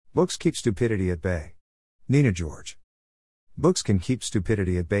Books keep stupidity at bay. Nina George. Books can keep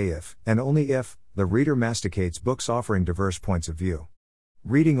stupidity at bay if, and only if, the reader masticates books offering diverse points of view.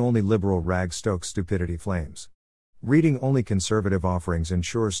 Reading only liberal rags stokes stupidity flames. Reading only conservative offerings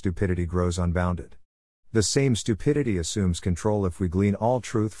ensures stupidity grows unbounded. The same stupidity assumes control if we glean all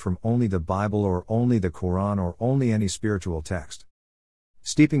truth from only the Bible or only the Quran or only any spiritual text.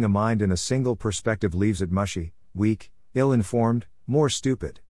 Steeping a mind in a single perspective leaves it mushy, weak, ill-informed, more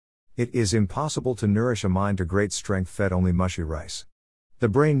stupid. It is impossible to nourish a mind to great strength fed only mushy rice. The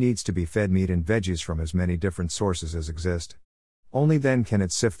brain needs to be fed meat and veggies from as many different sources as exist. Only then can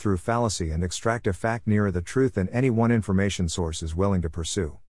it sift through fallacy and extract a fact nearer the truth than any one information source is willing to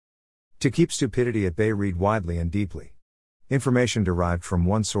pursue. To keep stupidity at bay, read widely and deeply. Information derived from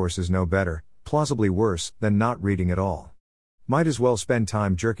one source is no better, plausibly worse, than not reading at all. Might as well spend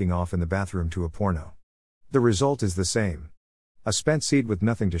time jerking off in the bathroom to a porno. The result is the same. A spent seed with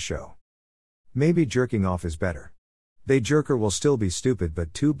nothing to show. Maybe jerking off is better. They jerker will still be stupid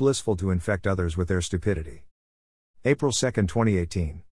but too blissful to infect others with their stupidity. April 2, 2018.